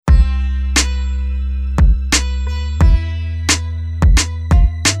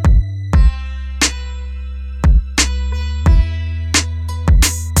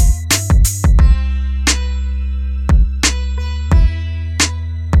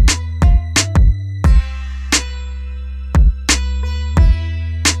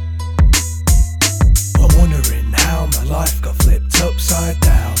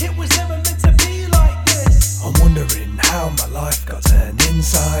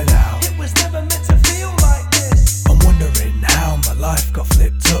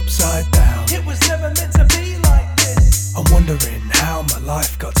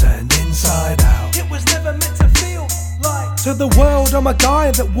I'm a guy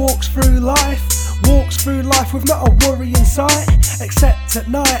that walks through life with not a worry in sight. Except at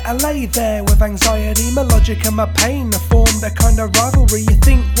night I lay there with anxiety. My logic and my pain have formed a kind of rivalry. You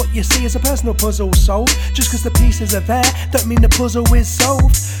think what you see is a personal puzzle solved. Just cause the pieces are there don't mean the puzzle is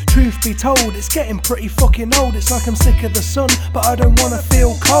solved. Truth be told, it's getting pretty fucking old. It's like I'm sick of the sun, but I don't wanna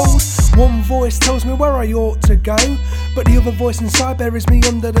feel cold. One voice tells me where I ought to go, but the other voice inside buries me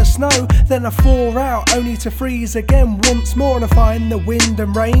under the snow. Then I thaw out, only to freeze again once more. And I find the wind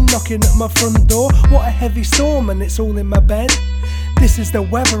and rain knocking at my front door. What a heavy storm, and it's all in my bed. This is the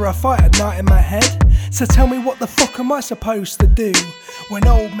weather I fight at night in my head. So tell me, what the fuck am I supposed to do when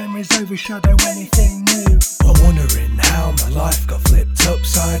old memories overshadow anything new? I'm wondering how my life got flipped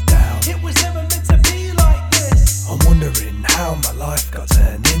upside down. It was never meant to be like this. I'm wondering how my life got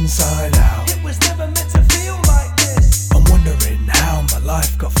turned inside out. It was never meant to feel like this. I'm wondering how my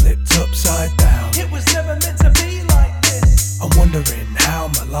life got flipped upside down. It was never meant to be like this. I'm wondering how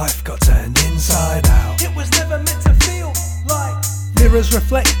my life got turned inside out. It was never meant to feel like. Mirrors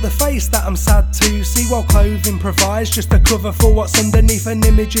reflect the face that I'm sad to see, while clothing provides just a cover for what's underneath. An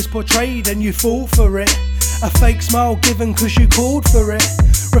image is portrayed and you fall for it. A fake smile given cause you called for it.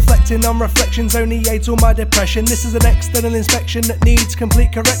 Reflecting on reflections only aids all my depression. This is an external inspection that needs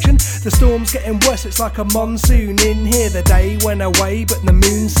complete correction. The storm's getting worse, it's like a monsoon in here. The day went away but the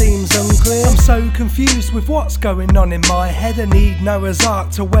moon seems unclear. I'm so confused with what's going on in my head. I need Noah's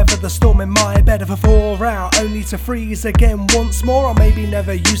Ark to weather the storm in my bed. If I thaw out only to freeze again once more, or maybe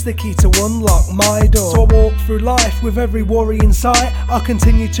never use the key to unlock my door. So I walk through life with every worry in sight. I'll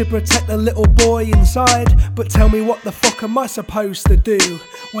continue to protect the little boy inside. But tell me, what the fuck am I supposed to do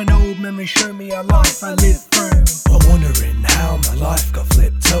when old memories show me a life I lived through? I'm wondering how my life got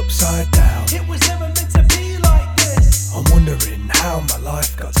flipped upside down. It was never meant to be like this. I'm wondering how my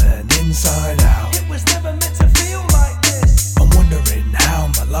life got turned inside out. It was never meant to feel like this. I'm wondering how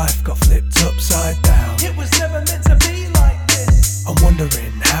my life got flipped upside down. It was never meant to be like this. I'm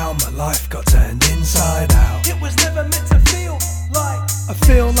wondering how my life got turned inside out. It was never meant to feel like. I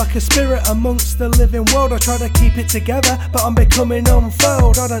feel like a spirit amongst the living world. I try to keep it together, but I'm becoming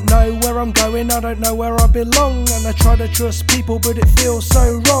unfurled. I don't know where I'm going, I don't know where I belong. And I try to trust people, but it feels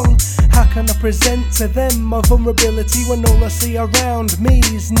so wrong. How can I present to them my vulnerability when all I see around me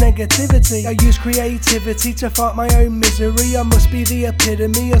is negativity? I use creativity to fight my own misery. I must be the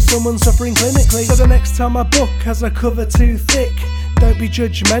epitome of someone suffering clinically. So the next time a book has a cover too thick, don't be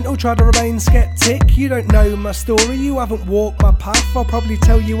judgmental, try to remain skeptic. You don't know my story, you haven't walked my path. I'll probably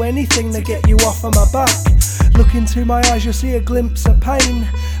tell you anything to get you off of my back. Look into my eyes, you'll see a glimpse of pain.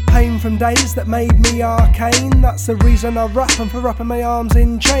 Pain from days that made me arcane. That's the reason I rap, and for wrapping my arms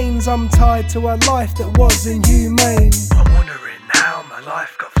in chains, I'm tied to a life that was inhumane. I'm wondering how my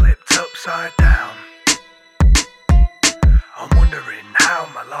life got flipped upside down. I'm wondering how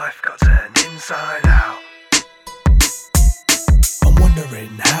my life got turned inside out. I'm wondering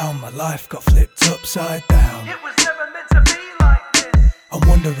how my life got flipped upside down. It was never meant to be like this. I'm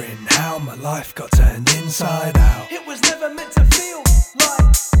wondering how my life got turned inside out. It was never meant to feel like.